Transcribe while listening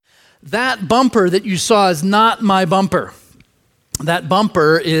That bumper that you saw is not my bumper. That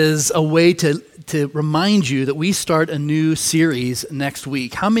bumper is a way to remind you that we start a new series next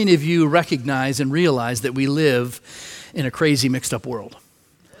week. How many of you recognize and realize that we live in a crazy, mixed-up world?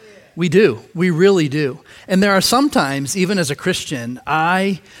 We do. We really do. And there are sometimes, even as a Christian,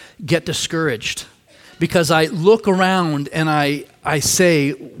 I get discouraged because I look around and I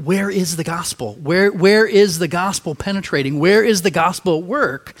say, where is the gospel? Where is the gospel penetrating? Where is the gospel at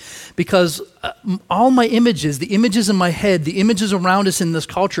work? Because all my images, the images in my head, the images around us in this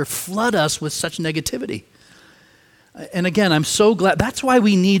culture flood us with such negativity. And again, I'm so glad. That's why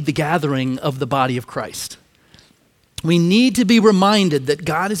we need the gathering of the body of Christ. We need to be reminded that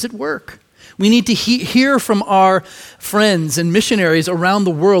God is at work. We need to hear from our friends and missionaries around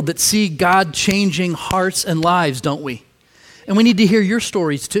the world that see God changing hearts and lives, don't we? And we need to hear your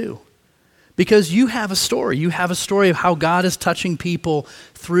stories too, because you have a story. You have a story of how God is touching people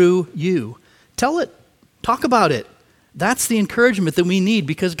through you. Tell it. Talk about it. That's the encouragement that we need,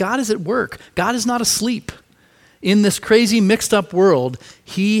 because God is at work. God is not asleep. In this crazy, mixed-up world,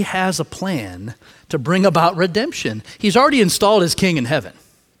 He has a plan to bring about redemption. He's already installed His King in heaven.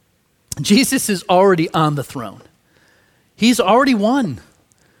 Jesus is already on the throne. He's already won.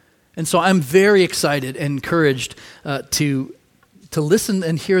 And so I'm very excited and encouraged to listen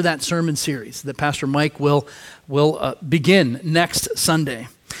and hear that sermon series that Pastor Mike will begin next Sunday.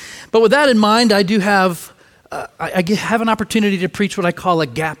 But with that in mind, I do have I have an opportunity to preach what I call a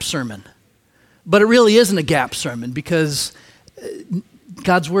gap sermon. But it really isn't a gap sermon, because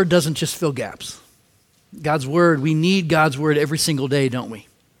God's word doesn't just fill gaps. God's word, we need God's word every single day, don't we?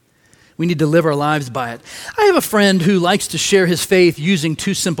 We need to live our lives by it. I have a friend who likes to share his faith using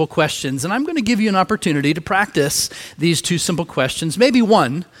two simple questions, and I'm going to give you an opportunity to practice these two simple questions, maybe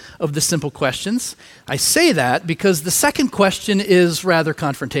one of the simple questions. I say that because the second question is rather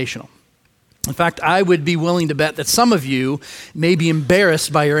confrontational. In fact, I would be willing to bet that some of you may be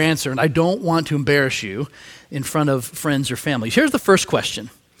embarrassed by your answer, and I don't want to embarrass you in front of friends or family. Here's the first question.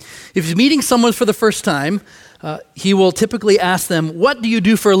 If he's meeting someone for the first time, he will typically ask them, "What do you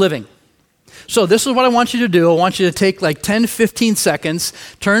do for a living?" So this is what I want you to do. I want you to take like 10, 15 seconds,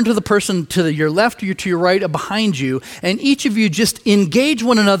 turn to the person to your left or to your right or behind you, and each of you just engage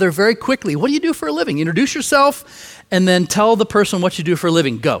one another very quickly. What do you do for a living? Introduce yourself, and then tell the person what you do for a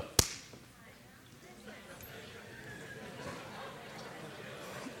living. Go.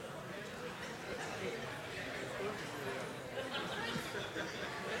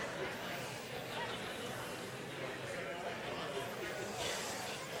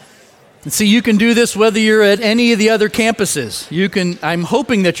 And see, you can do this whether you're at any of the other campuses. I'm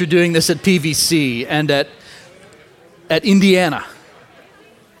hoping that you're doing this at PVC and at Indiana.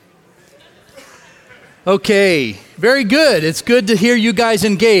 Okay, very good. It's good to hear you guys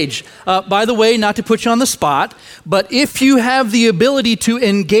engage. By the way, not to put you on the spot, but if you have the ability to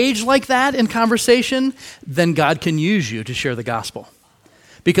engage like that in conversation, then God can use you to share the gospel.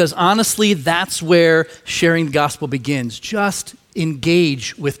 Because honestly, that's where sharing the gospel begins. Just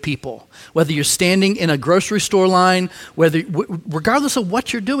engage with people. Whether you're standing in a grocery store line, regardless of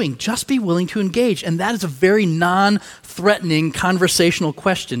what you're doing, just be willing to engage. And that is a very non-threatening conversational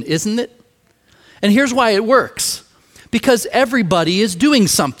question, isn't it? And here's why it works. Because everybody is doing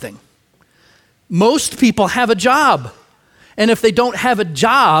something. Most people have a job. And if they don't have a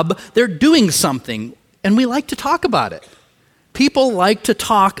job, they're doing something. And we like to talk about it. People like to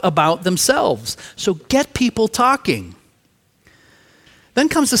talk about themselves. So get people talking. Then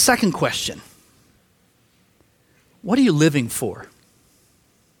comes the second question. What are you living for?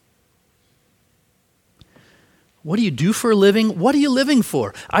 What do you do for a living? What are you living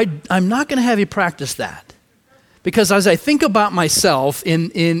for? I'm not going to have you practice that. Because as I think about myself in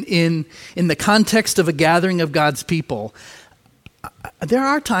the context of a gathering of God's people, there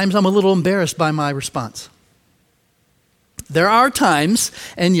are times I'm a little embarrassed by my response. There are times,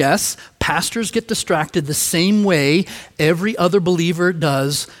 and yes, pastors get distracted the same way every other believer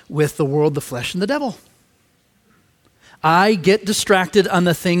does with the world, the flesh, and the devil. I get distracted on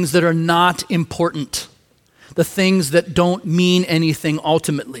the things that are not important, the things that don't mean anything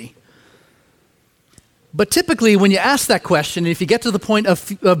ultimately. But typically, when you ask that question, and if you get to the point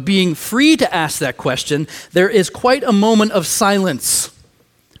of being free to ask that question, there is quite a moment of silence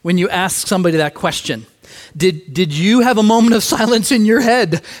when you ask somebody that question. Did you have a moment of silence in your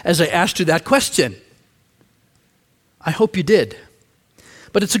head as I asked you that question? I hope you did.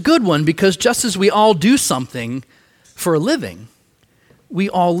 But it's a good one, because just as we all do something for a living, we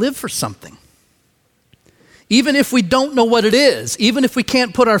all live for something. Even if we don't know what it is, even if we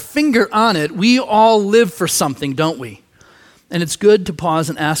can't put our finger on it, we all live for something, don't we? And it's good to pause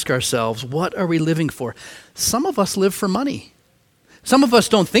and ask ourselves, what are we living for? Some of us live for money. Some of us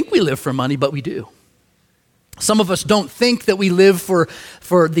don't think we live for money, but we do. Some of us don't think that we live for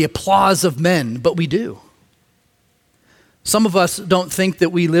the applause of men, but we do. Some of us don't think that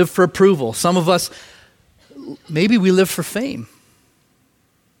we live for approval. Some of us, maybe we live for fame.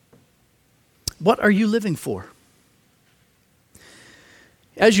 What are you living for?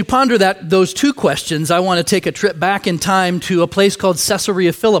 As you ponder those two questions, I want to take a trip back in time to a place called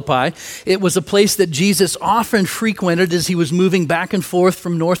Caesarea Philippi. It was a place that Jesus often frequented as he was moving back and forth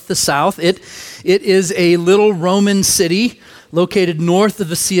from north to south. It is a little Roman city located north of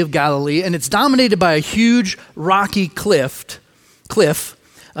the Sea of Galilee, and it's dominated by a huge rocky cliff. That's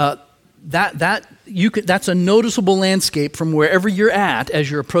a noticeable landscape from wherever you're at as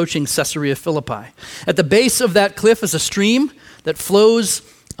you're approaching Caesarea Philippi. At the base of that cliff is a stream that flows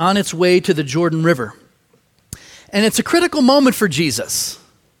on its way to the Jordan River. And it's a critical moment for Jesus.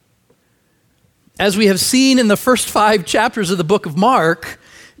 As we have seen in the first 5 chapters of the book of Mark,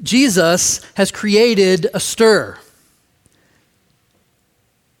 Jesus has created a stir.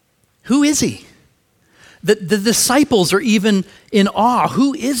 Who is he? The disciples are even in awe.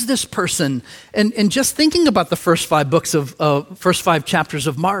 Who is this person? And just thinking about the first 5 chapters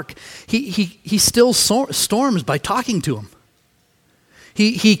of Mark, he still storms by talking to him.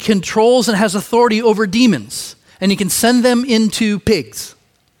 He controls and has authority over demons, and he can send them into pigs.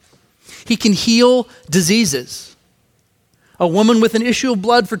 He can heal diseases. A woman with an issue of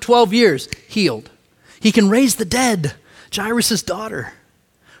blood for 12 years, healed. He can raise the dead, Jairus' daughter.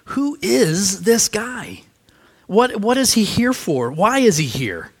 Who is this guy? What is he here for? Why is he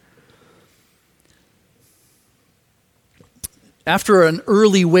here? After an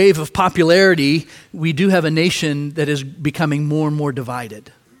early wave of popularity, we do have a nation that is becoming more and more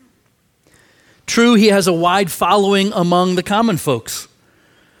divided. True, he has a wide following among the common folks.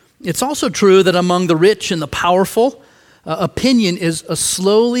 It's also true that among the rich and the powerful, opinion is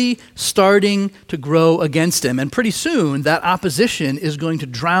slowly starting to grow against him. And pretty soon, that opposition is going to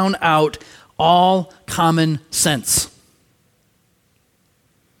drown out all common sense.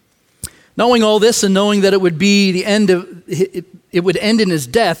 Knowing all this and knowing that it would end in his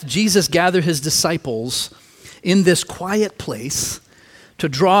death, Jesus gathered his disciples in this quiet place to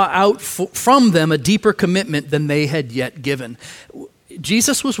draw out from them a deeper commitment than they had yet given.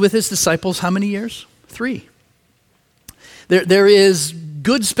 Jesus was with his disciples how many years? 3. There is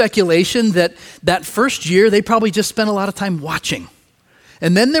good speculation that first year they probably just spent a lot of time watching.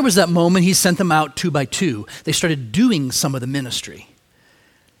 And then there was that moment he sent them out 2 by 2. They started doing some of the ministry.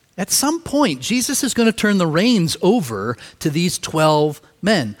 At some point, Jesus is going to turn the reins over to these 12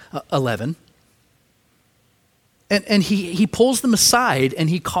 men, 11. And he pulls them aside and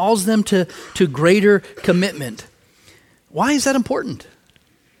he calls them to greater commitment. Why is that important?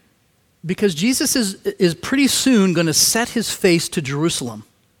 Because Jesus is pretty soon going to set his face to Jerusalem,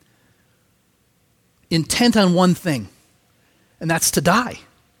 intent on one thing, and that's to die.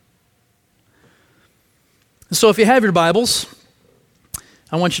 So if you have your Bibles,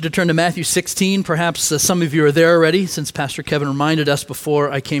 I want you to turn to Matthew 16. Perhaps some of you are there already, since Pastor Kevin reminded us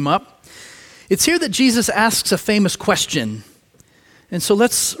before I came up. It's here that Jesus asks a famous question. And so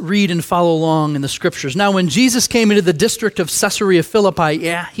let's read and follow along in the scriptures. Now, when Jesus came into the district of Caesarea Philippi,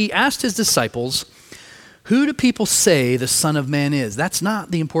 he asked his disciples, "Who do people say the Son of Man is?" That's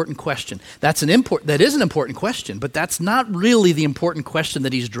not the important question. That is an important question, but that's not really the important question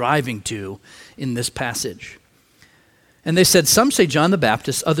that he's driving to in this passage. And they said, "Some say John the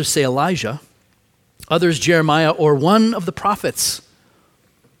Baptist, others say Elijah, others Jeremiah or one of the prophets."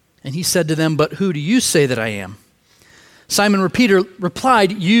 And he said to them, "But who do you say that I am?" Simon Peter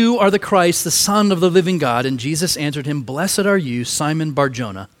replied, "You are the Christ, the Son of the living God." And Jesus answered him, "Blessed are you, Simon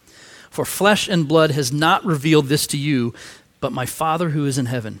Bar-Jonah, for flesh and blood has not revealed this to you, but my Father who is in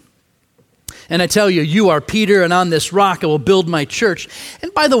heaven. And I tell you, you are Peter, and on this rock I will build my church."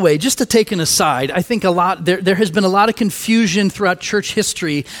 And by the way, just to take an aside, I think there has been a lot of confusion throughout church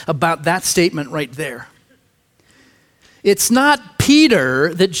history about that statement right there. It's not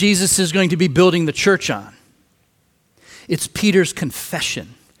Peter that Jesus is going to be building the church on. It's Peter's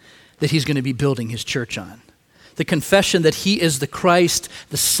confession that he's going to be building his church on. The confession that he is the Christ,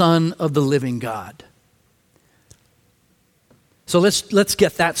 the Son of the living God. So let's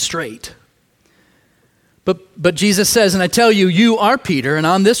get that straight. But Jesus says, "And I tell you, you are Peter, and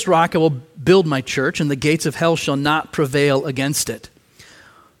on this rock I will build my church, and the gates of hell shall not prevail against it.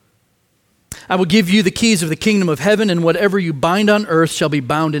 I will give you the keys of the kingdom of heaven, and whatever you bind on earth shall be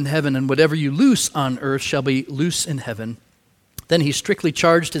bound in heaven, and whatever you loose on earth shall be loose in heaven." Then he strictly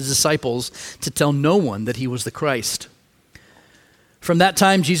charged his disciples to tell no one that he was the Christ. From that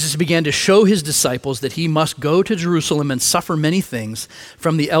time, Jesus began to show his disciples that he must go to Jerusalem and suffer many things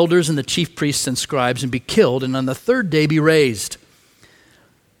from the elders and the chief priests and scribes and be killed, and on the third day be raised.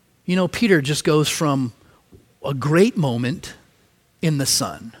 You know, Peter just goes from a great moment in the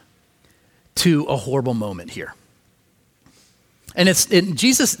sun to a horrible moment here. And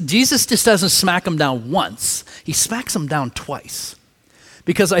Jesus just doesn't smack him down once. He smacks him down twice.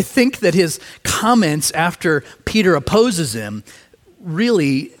 Because I think that his comments after Peter opposes him,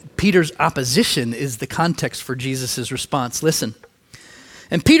 really, Peter's opposition is the context for Jesus' response. Listen.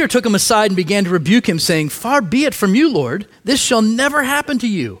 And Peter took him aside and began to rebuke him, saying, "Far be it from you, Lord. This shall never happen to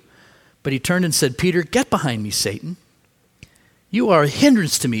you." But he turned and said, "Peter, get behind me, Satan. You are a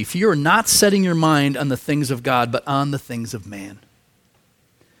hindrance to me, for you are not setting your mind on the things of God, but on the things of man."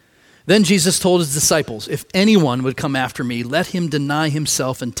 Then Jesus told his disciples, "If anyone would come after me, let him deny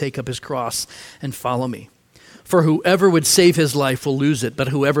himself and take up his cross and follow me. For whoever would save his life will lose it, but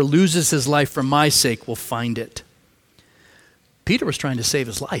whoever loses his life for my sake will find it." Peter was trying to save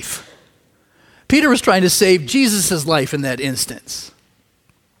his life. Peter was trying to save Jesus' life in that instance.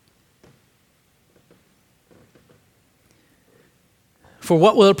 For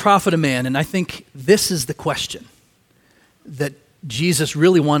what will it profit a man? And I think this is the question that Jesus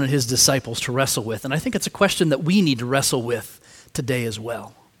really wanted his disciples to wrestle with. And I think it's a question that we need to wrestle with today as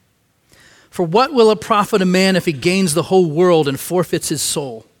well. For what will it profit a man if he gains the whole world and forfeits his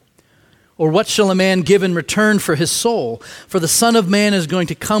soul? Or what shall a man give in return for his soul? For the Son of Man is going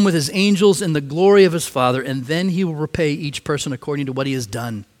to come with his angels in the glory of his Father, and then he will repay each person according to what he has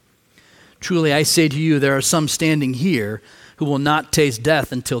done. Truly I say to you, there are some standing here who will not taste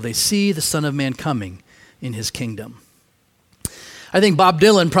death until they see the Son of Man coming in his kingdom. I think Bob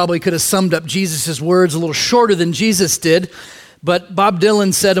Dylan probably could have summed up Jesus' words a little shorter than Jesus did, but Bob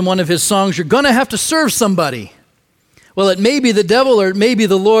Dylan said in one of his songs, "You're going to have to serve somebody. Well, it may be the devil or it may be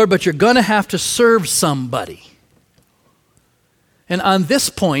the Lord, but you're going to have to serve somebody." And on this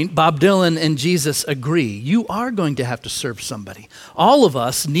point, Bob Dylan and Jesus agree. You are going to have to serve somebody. All of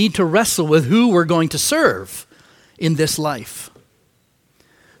us need to wrestle with who we're going to serve in this life.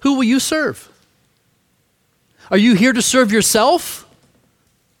 Who will you serve? Are you here to serve yourself?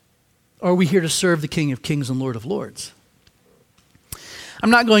 Or are we here to serve the King of Kings and Lord of Lords?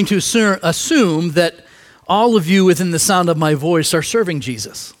 I'm not going to assume that all of you within the sound of my voice are serving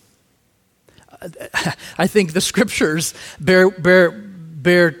Jesus. I think the scriptures bear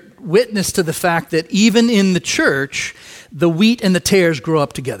witness to the fact that even in the church, the wheat and the tares grow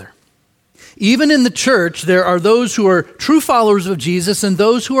up together. Even in the church, there are those who are true followers of Jesus and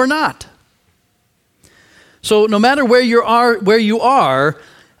those who are not. So no matter where you are,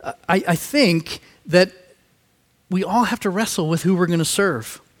 I think that we all have to wrestle with who we're going to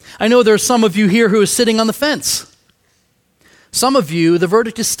serve. I know there are some of you here who are sitting on the fence. Some of you, the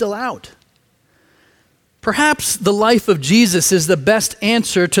verdict is still out. Perhaps the life of Jesus is the best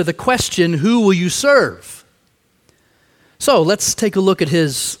answer to the question, who will you serve? So let's take a look at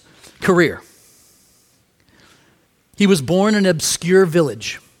his career. He was born in an obscure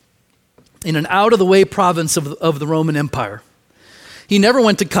village in an out-of-the-way province of the Roman Empire. He never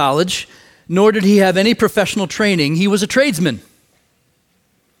went to college, nor did he have any professional training. He was a tradesman.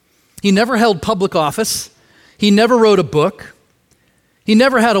 He never held public office. He never wrote a book. He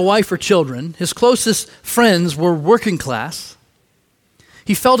never had a wife or children. His closest friends were working class.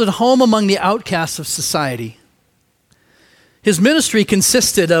 He felt at home among the outcasts of society. His ministry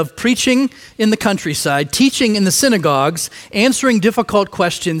consisted of preaching in the countryside, teaching in the synagogues, answering difficult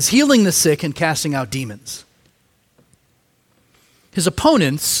questions, healing the sick, and casting out demons. His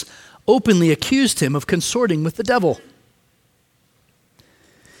opponents openly accused him of consorting with the devil.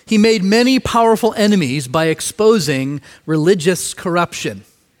 He made many powerful enemies by exposing religious corruption.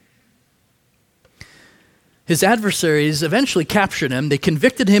 His adversaries eventually captured him. They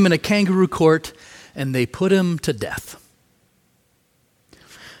convicted him in a kangaroo court, and they put him to death.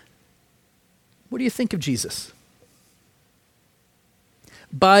 What do you think of Jesus?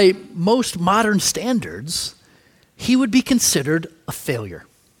 By most modern standards, he would be considered a failure.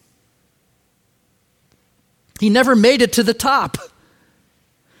 He never made it to the top.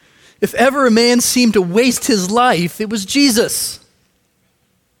 If ever a man seemed to waste his life, it was Jesus.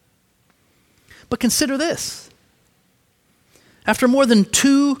 But consider this. After more than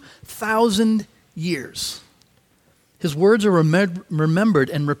 2,000 years, his words are remembered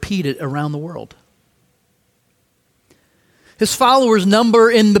and repeated around the world. His followers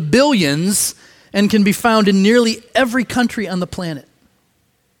number in the billions and can be found in nearly every country on the planet.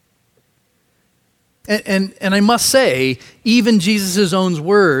 And I must say, even Jesus' own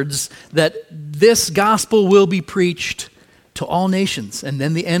words that this gospel will be preached to all nations, and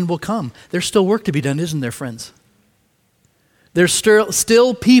then the end will come. There's still work to be done, isn't there, friends? There's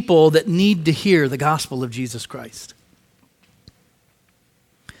still people that need to hear the gospel of Jesus Christ.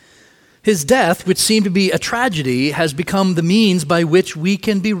 His death, which seemed to be a tragedy, has become the means by which we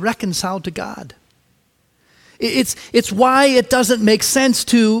can be reconciled to God. It's why it doesn't make sense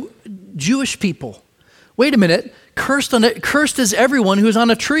to Jewish people. Wait a minute, cursed is everyone who's on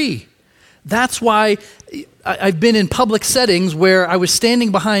a tree. That's why I've been in public settings where I was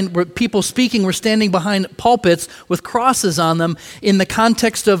standing behind, where people speaking were standing behind pulpits with crosses on them in the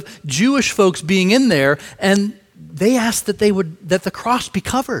context of Jewish folks being in there, and they asked that the cross be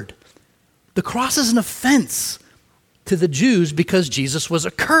covered. The cross is an offense to the Jews because Jesus was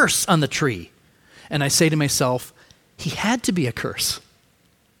a curse on the tree. And I say to myself, he had to be a curse.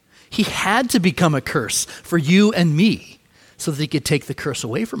 He had to become a curse for you and me so that he could take the curse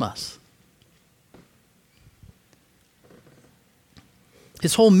away from us.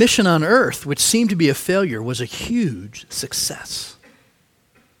 His whole mission on earth, which seemed to be a failure, was a huge success.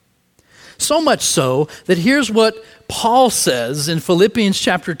 So much so that here's what Paul says in Philippians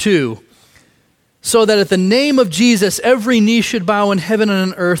chapter 2. So that at the name of Jesus, every knee should bow in heaven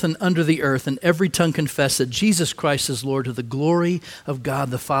and on earth and under the earth, and every tongue confess that Jesus Christ is Lord, to the glory of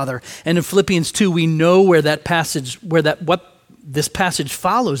God the Father. And in Philippians 2, we know what this passage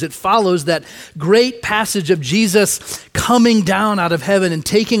follows. It follows that great passage of Jesus coming down out of heaven and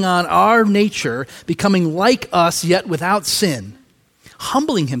taking on our nature, becoming like us yet without sin,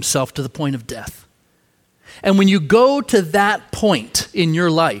 humbling himself to the point of death. And when you go to that point in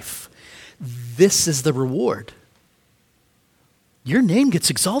your life, this is the reward. Your name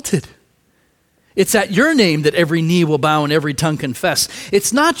gets exalted. It's at your name that every knee will bow and every tongue confess.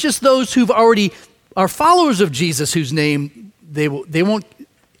 It's not just those who've already are followers of Jesus whose name they won't,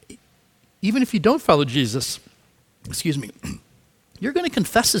 even if you don't follow Jesus, you're going to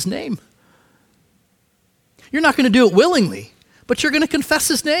confess his name. You're not going to do it willingly, but you're going to confess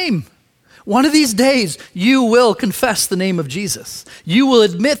his name. One of these days, you will confess the name of Jesus. You will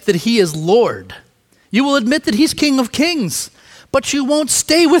admit that he is Lord. You will admit that he's King of Kings, but you won't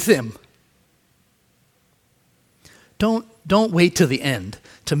stay with him. Don't wait till the end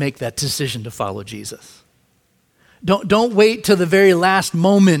to make that decision to follow Jesus. Don't wait till the very last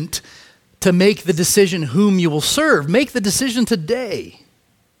moment to make the decision whom you will serve. Make the decision today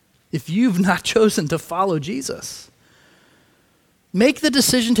if you've not chosen to follow Jesus. Make the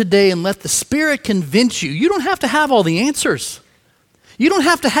decision today and let the Spirit convince you. You don't have to have all the answers. You don't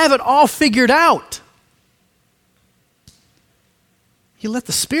have to have it all figured out. You let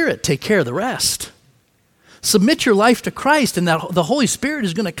the Spirit take care of the rest. Submit your life to Christ, and that the Holy Spirit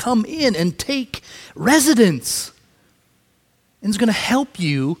is going to come in and take residence and is going to help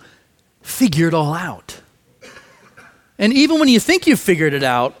you figure it all out. And even when you think you've figured it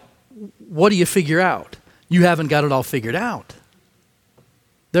out, what do you figure out? You haven't got it all figured out.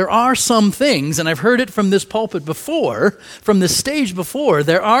 There are some things, and I've heard it from this pulpit before, from this stage before,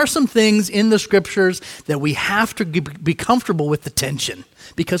 there are some things in the scriptures that we have to be comfortable with the tension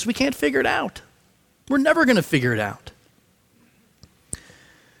because we can't figure it out. We're never going to figure it out.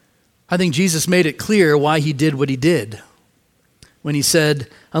 I think Jesus made it clear why he did what he did when he said,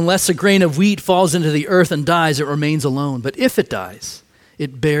 unless a grain of wheat falls into the earth and dies, it remains alone. But if it dies,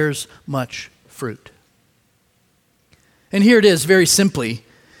 it bears much fruit. And here it is, very simply.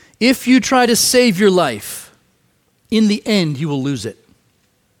 If you try to save your life, in the end, you will lose it.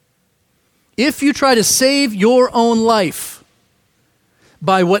 If you try to save your own life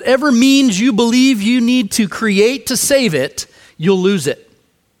by whatever means you believe you need to create to save it, you'll lose it.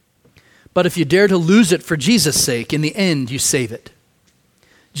 But if you dare to lose it for Jesus' sake, in the end, you save it.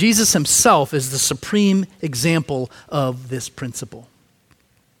 Jesus himself is the supreme example of this principle.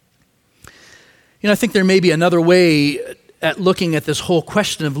 I think there may be another way at looking at this whole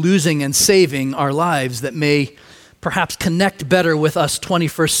question of losing and saving our lives that may perhaps connect better with us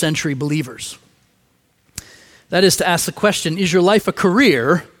 21st century believers. That is to ask the question, is your life a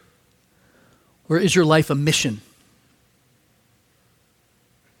career or is your life a mission?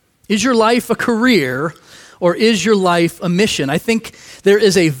 Is your life a career or is your life a mission? I think there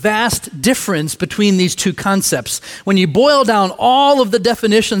is a vast difference between these two concepts. When you boil down all of the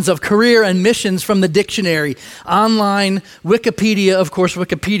definitions of career and missions from the dictionary, online, Wikipedia, of course,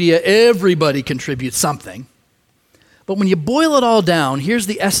 Wikipedia, everybody contributes something. But when you boil it all down, here's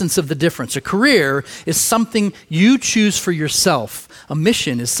the essence of the difference. A career is something you choose for yourself. A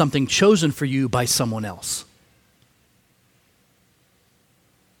mission is something chosen for you by someone else.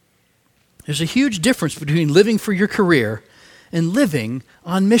 There's a huge difference between living for your career and living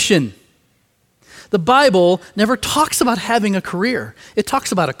on mission. The Bible never talks about having a career. It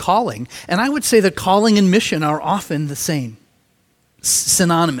talks about a calling. And I would say that calling and mission are often the same,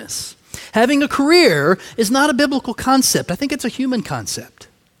 synonymous. Having a career is not a biblical concept. I think it's a human concept.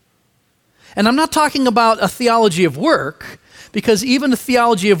 And I'm not talking about a theology of work, because even the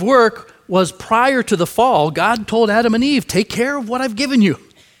theology of work was prior to the fall. God told Adam and Eve, take care of what I've given you.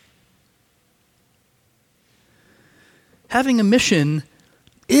 Having a mission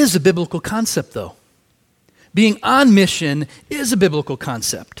is a biblical concept, though. Being on mission is a biblical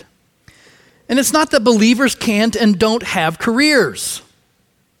concept. And it's not that believers can't and don't have careers.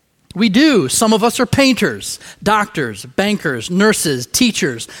 We do. Some of us are painters, doctors, bankers, nurses,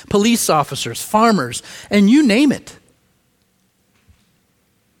 teachers, police officers, farmers, and you name it.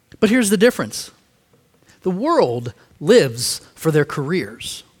 But here's the difference. The world lives for their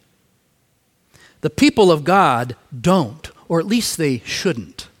careers. The people of God don't, or at least they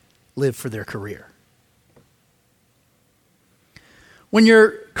shouldn't, live for their career. When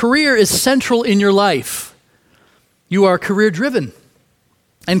your career is central in your life, you are career-driven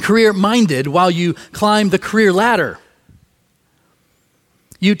and career-minded while you climb the career ladder.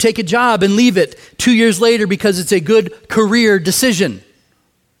 You take a job and leave it 2 years later because it's a good career decision.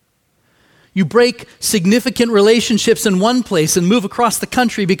 You break significant relationships in one place and move across the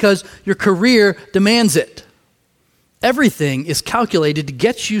country because your career demands it. Everything is calculated to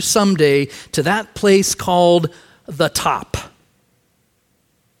get you someday to that place called the top.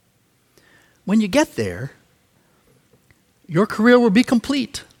 When you get there, your career will be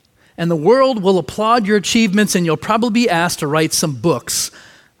complete, and the world will applaud your achievements, and you'll probably be asked to write some books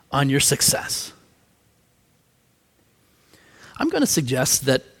on your success. I'm going to suggest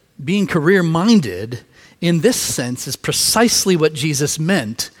that being career-minded in this sense is precisely what Jesus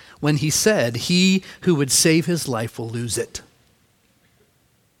meant when he said, "He who would save his life will lose it."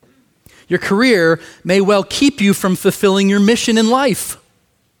 Your career may well keep you from fulfilling your mission in life.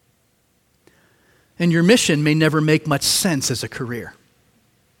 And your mission may never make much sense as a career.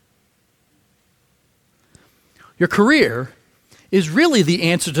 Your career is really the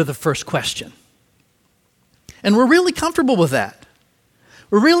answer to the first question. And we're really comfortable with that.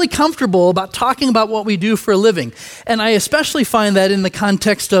 We're really comfortable about talking about what we do for a living. And I especially find that in the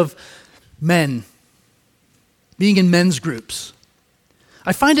context of men, being in men's groups.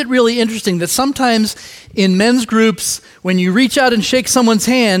 I find it really interesting that sometimes in men's groups, when you reach out and shake someone's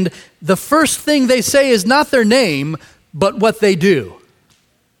hand, the first thing they say is not their name, but what they do.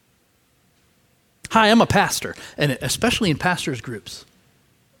 Hi, I'm a pastor, and especially in pastors' groups.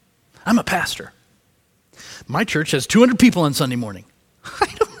 I'm a pastor. My church has 200 people on Sunday morning.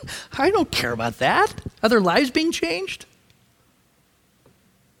 I don't care about that. Are their lives being changed?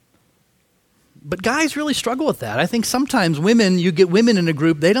 But guys really struggle with that. I think sometimes you get women in a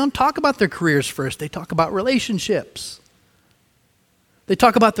group, they don't talk about their careers first. They talk about relationships. They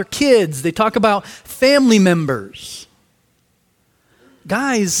talk about their kids. They talk about family members.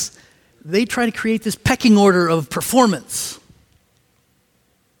 Guys, they try to create this pecking order of performance.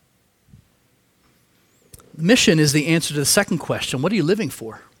 Mission is the answer to the second question. What are you living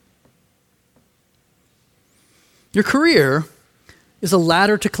for? Your career is a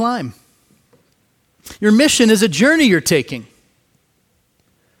ladder to climb. Your mission is a journey you're taking.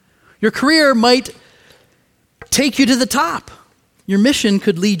 Your career might take you to the top. Your mission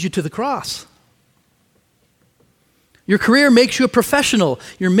could lead you to the cross. Your career makes you a professional.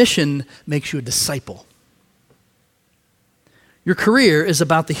 Your mission makes you a disciple. Your career is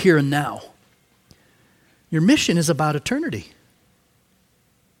about the here and now. Your mission is about eternity.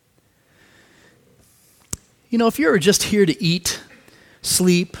 You know, if you're just here to eat,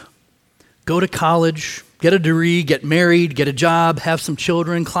 sleep, go to college, get a degree, get married, get a job, have some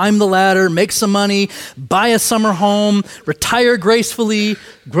children, climb the ladder, make some money, buy a summer home, retire gracefully,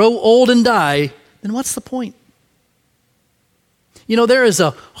 grow old and die, then what's the point? You know, there is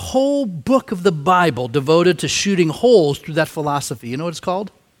a whole book of the Bible devoted to shooting holes through that philosophy. You know what it's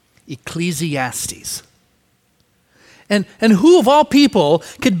called? Ecclesiastes. And who of all people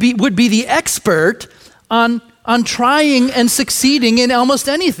would be the expert on trying and succeeding in almost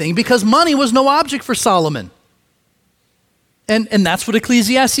anything, because money was no object for Solomon. And that's what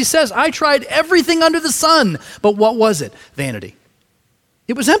Ecclesiastes says. I tried everything under the sun, but what was it? Vanity.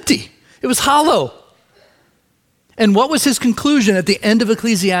 It was empty. It was hollow. And what was his conclusion at the end of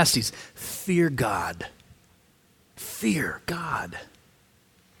Ecclesiastes? Fear God. Fear God.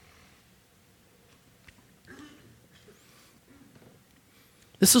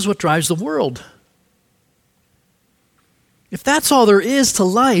 This is what drives the world. If that's all there is to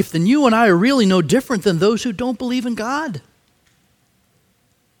life, then you and I are really no different than those who don't believe in God.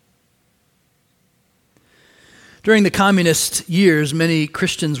 During the communist years, many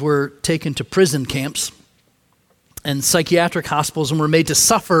Christians were taken to prison camps and psychiatric hospitals and were made to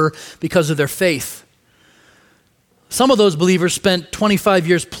suffer because of their faith. Some of those believers spent 25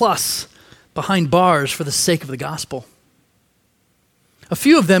 years plus behind bars for the sake of the gospel. A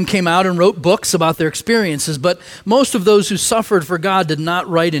few of them came out and wrote books about their experiences, but most of those who suffered for God did not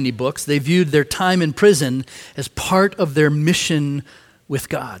write any books. They viewed their time in prison as part of their mission with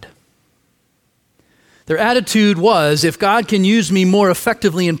God. Their attitude was, if God can use me more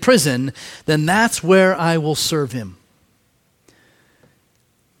effectively in prison, then that's where I will serve him.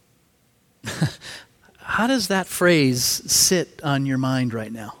 How does that phrase sit on your mind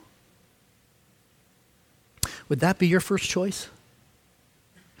right now? Would that be your first choice?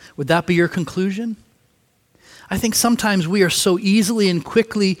 Would that be your conclusion? I think sometimes we so easily and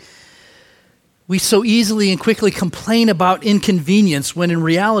quickly complain about inconvenience when in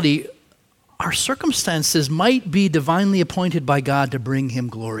reality our circumstances might be divinely appointed by God to bring him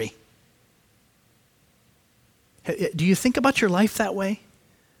glory. Do you think about your life that way?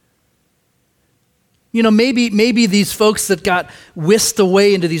 You know, maybe these folks that got whisked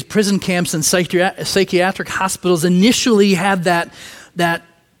away into these prison camps and psychiatric hospitals initially had that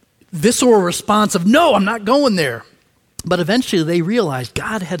visceral response of, no, I'm not going there. But eventually they realized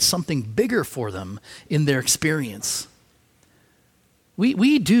God had something bigger for them in their experience.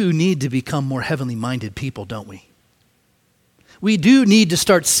 We do need to become more heavenly minded people, don't we? We do need to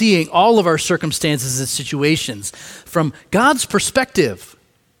start seeing all of our circumstances and situations from God's perspective.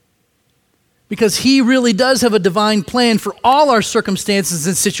 Because he really does have a divine plan for all our circumstances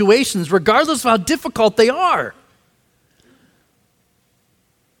and situations, regardless of how difficult they are.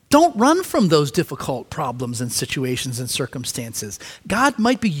 Don't run from those difficult problems and situations and circumstances. God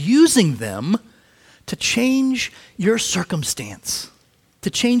might be using them to change your circumstance, to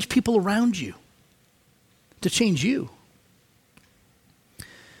change people around you, to change you.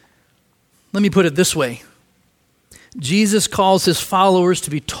 Let me put it this way. Jesus calls his followers to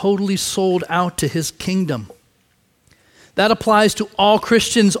be totally sold out to his kingdom. That applies to all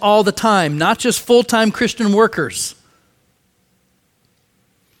Christians all the time, not just full-time Christian workers.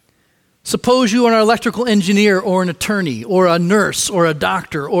 Suppose you are an electrical engineer or an attorney or a nurse or a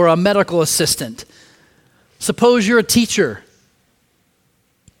doctor or a medical assistant. Suppose you're a teacher.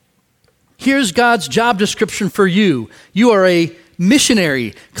 Here's God's job description for you. You are a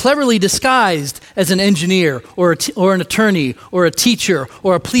missionary, cleverly disguised as an engineer or an attorney or a teacher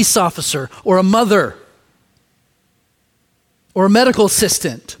or a police officer or a mother or a medical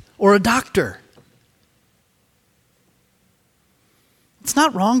assistant or a doctor. It's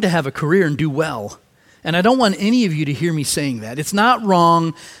not wrong to have a career and do well. And I don't want any of you to hear me saying that. It's not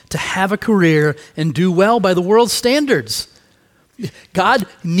wrong to have a career and do well by the world's standards. God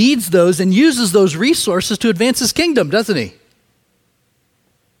needs those and uses those resources to advance his kingdom, doesn't he?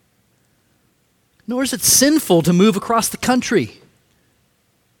 Nor is it sinful to move across the country,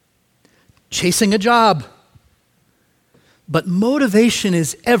 chasing a job. But motivation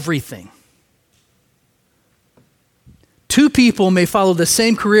is everything. Two people may follow the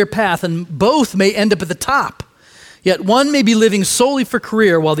same career path and both may end up at the top. Yet one may be living solely for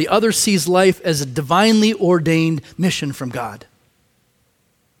career while the other sees life as a divinely ordained mission from God.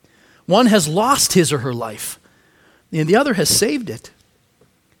 One has lost his or her life, and the other has saved it.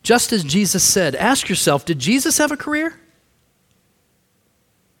 Just as Jesus said, ask yourself, did Jesus have a career?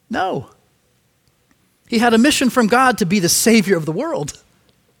 No. He had a mission from God to be the Savior of the world.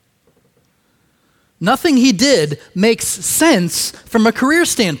 Nothing he did makes sense from a career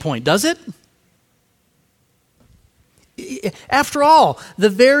standpoint, does it? After all, the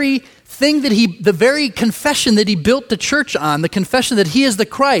very confession that he built the church on, the confession that he is the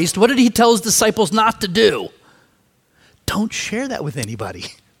Christ, what did he tell his disciples not to do? Don't share that with anybody.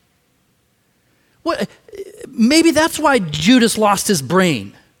 Maybe that's why Judas lost his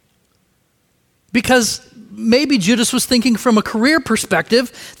brain. Because maybe Judas was thinking from a career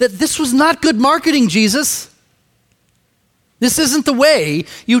perspective that this was not good marketing, Jesus. This isn't the way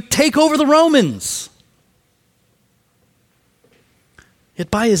you take over the Romans.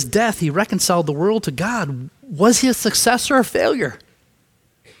 Yet by his death, he reconciled the world to God. Was he a success or a failure?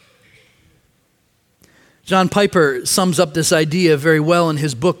 John Piper sums up this idea very well in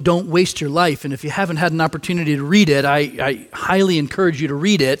his book, Don't Waste Your Life. And if you haven't had an opportunity to read it, I highly encourage you to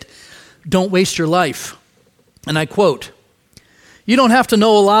read it. Don't waste your life. And I quote, "You don't have to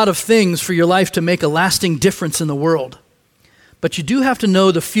know a lot of things for your life to make a lasting difference in the world. But you do have to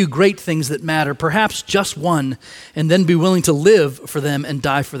know the few great things that matter, perhaps just one, and then be willing to live for them and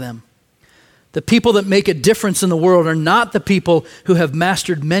die for them. The people that make a difference in the world are not the people who have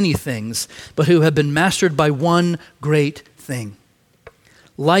mastered many things, but who have been mastered by one great thing.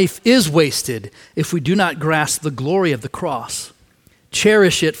 Life is wasted if we do not grasp the glory of the cross.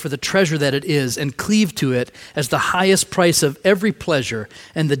 Cherish it for the treasure that it is, and cleave to it as the highest price of every pleasure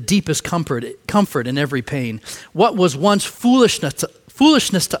and the deepest comfort in every pain. What was once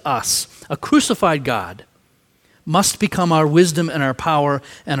foolishness to us, a crucified God, must become our wisdom and our power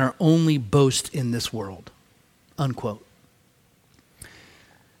and our only boast in this world. Unquote.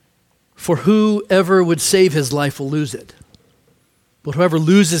 For whoever would save his life will lose it, but whoever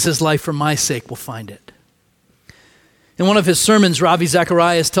loses his life for my sake will find it. In one of his sermons, Ravi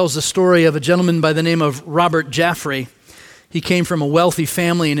Zacharias tells the story of a gentleman by the name of Robert Jaffray. He came from a wealthy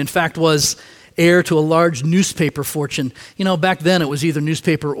family and in fact was heir to a large newspaper fortune. You know, back then it was either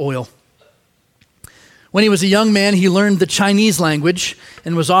newspaper or oil. When he was a young man, he learned the Chinese language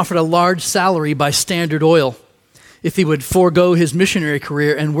and was offered a large salary by Standard Oil if he would forego his missionary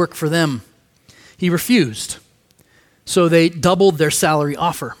career and work for them. He refused, so they doubled their salary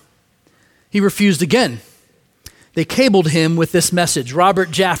offer. He refused again. They cabled him with this message: Robert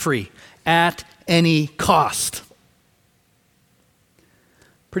Jaffray, at any cost.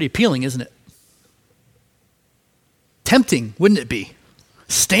 Pretty appealing, isn't it? Tempting, wouldn't it be?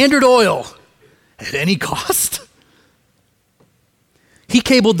 Standard Oil, at any cost? He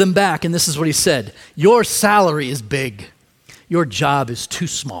cabled them back, and this is what he said: your salary is big. Your job is too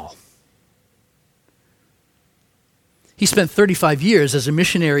small. He spent 35 years as a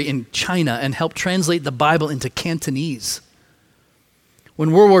missionary in China and helped translate the Bible into Cantonese.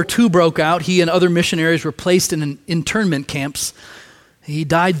 When World War II broke out, he and other missionaries were placed in internment camps. He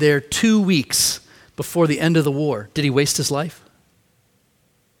died there 2 weeks before the end of the war. Did he waste his life?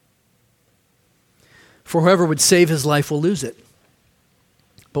 For whoever would save his life will lose it,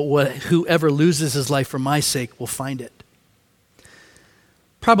 but whoever loses his life for my sake will find it.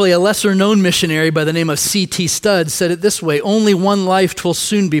 Probably a lesser-known missionary by the name of C.T. Studd said it this way: only one life 'twill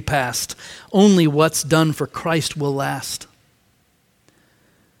soon be past. Only what's done for Christ will last.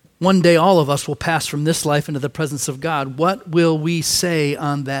 One day all of us will pass from this life into the presence of God. What will we say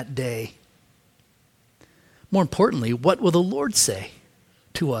on that day? More importantly, what will the Lord say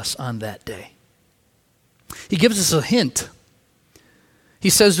to us on that day? He gives us a hint. He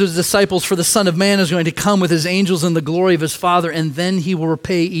says to his disciples, for the Son of Man is going to come with his angels in the glory of his Father, and then he will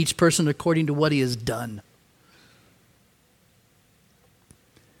repay each person according to what he has done.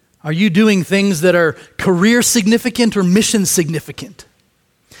 Are you doing things that are career significant or mission significant?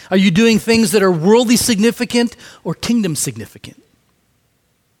 Are you doing things that are worldly significant or kingdom significant?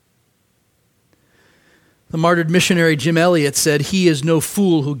 The martyred missionary Jim Elliot said, he is no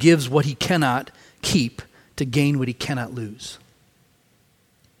fool who gives what he cannot keep to gain what he cannot lose.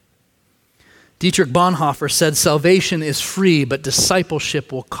 Dietrich Bonhoeffer said, salvation is free, but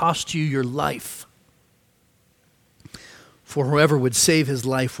discipleship will cost you your life. For whoever would save his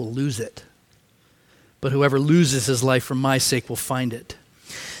life will lose it, but whoever loses his life for my sake will find it.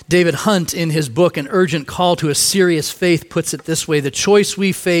 David Hunt, in his book, An Urgent Call to a Serious Faith, puts it this way: the choice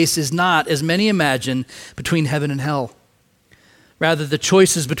we face is not, as many imagine, between heaven and hell. Rather, the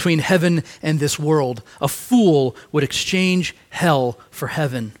choice is between heaven and this world. A fool would exchange hell for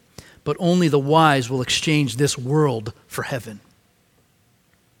heaven, but only the wise will exchange this world for heaven.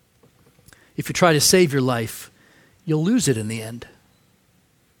 If you try to save your life, you'll lose it in the end.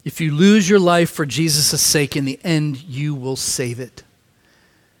 If you lose your life for Jesus' sake, in the end, you will save it.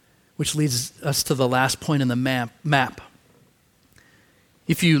 Which leads us to the last point in the map.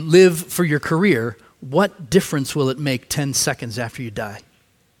 If you live for your career, what difference will it make 10 seconds after you die?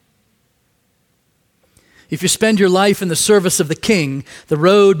 If you spend your life in the service of the King, the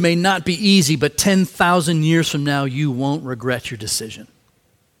road may not be easy, but 10,000 years from now, you won't regret your decision.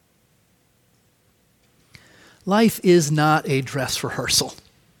 Life is not a dress rehearsal.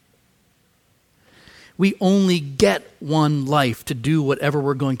 We only get one life to do whatever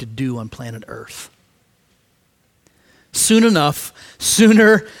we're going to do on planet Earth. Soon enough,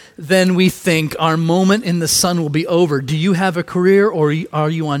 sooner than we think, our moment in the sun will be over. Do you have a career, or are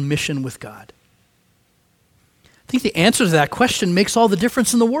you on mission with God? I think the answer to that question makes all the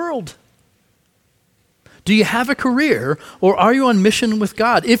difference in the world. Do you have a career, or are you on mission with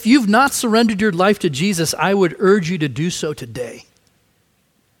God? If you've not surrendered your life to Jesus, I would urge you to do so today.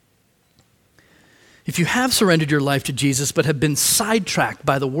 If you have surrendered your life to Jesus but have been sidetracked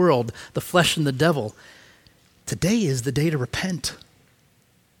by the world, the flesh, and the devil, today is the day to repent.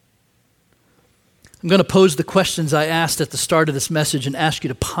 I'm going to pose the questions I asked at the start of this message and ask you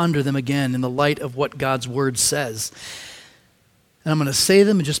to ponder them again in the light of what God's word says. And I'm going to say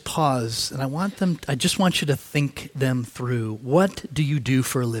them and just pause. And I just want you to think them through. What do you do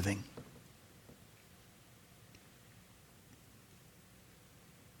for a living?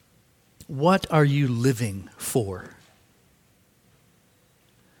 What are you living for?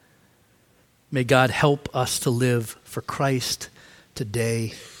 May God help us to live for Christ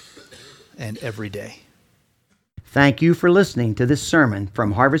today and every day. Thank you for listening to this sermon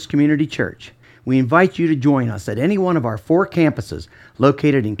from Harvest Community Church. We invite you to join us at any one of our 4 campuses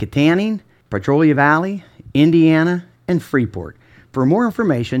located in Kittanning, Petrolia Valley, Indiana, and Freeport. For more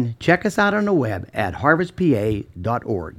information, check us out on the web at harvestpa.org.